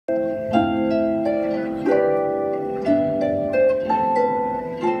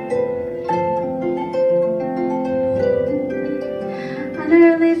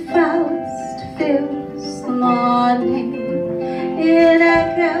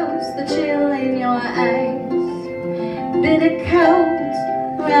knows the chill in your eyes. Bitter cold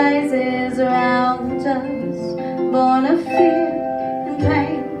rises around us, born of fear and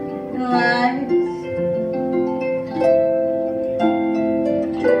pain and lies.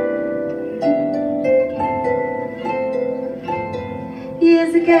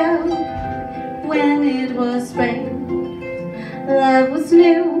 Years ago, when it was spring, love was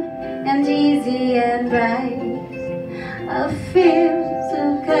new and easy and bright. Of fields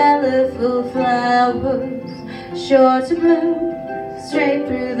of colorful flowers, sure to bloom straight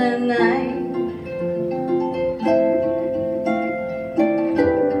through the night.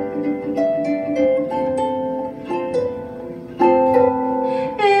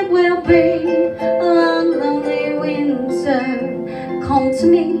 It will be a long, lonely winter. Come to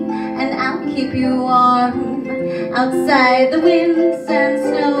me and I'll keep you warm. Outside the winds and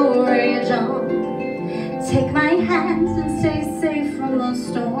snow rage on. Take my hand and stay safe from the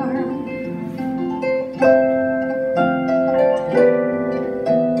storm.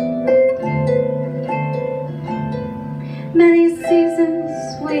 Many seasons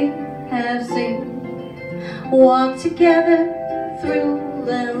we have seen, walked together through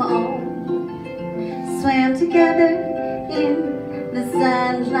them all, swam together in the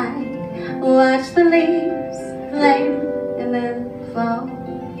sunlight, watched the leaves flame and then fall.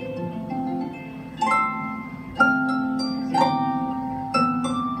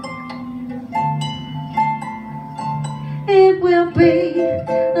 It will be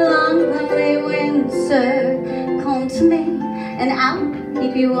a long, lonely winter. Come to me and I'll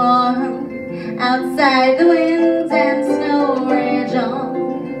keep you warm. Outside the winds and snow rage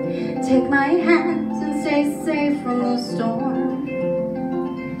on. Take my hand and stay safe from the storm.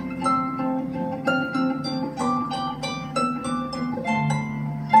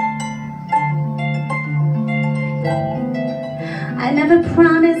 I never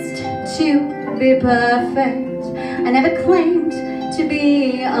promised to be perfect. I never claimed to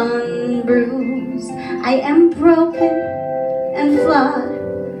be unbruised. I am broken and flawed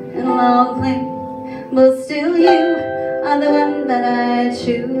and lonely, but still you are the one that I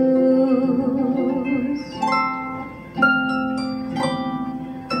choose.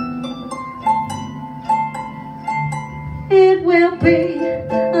 It will be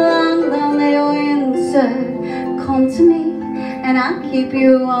a long, lonely winter. Come to me and I'll keep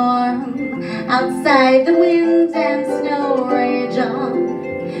you warm. Outside the winds and snow rage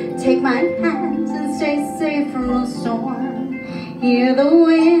on. Take my hand and stay safe from the storm. Hear the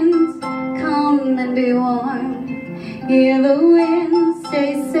winds come and be warm. Hear the winds,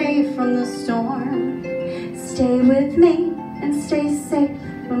 stay safe from the storm. Stay with me and stay safe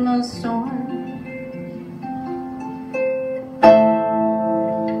from the storm.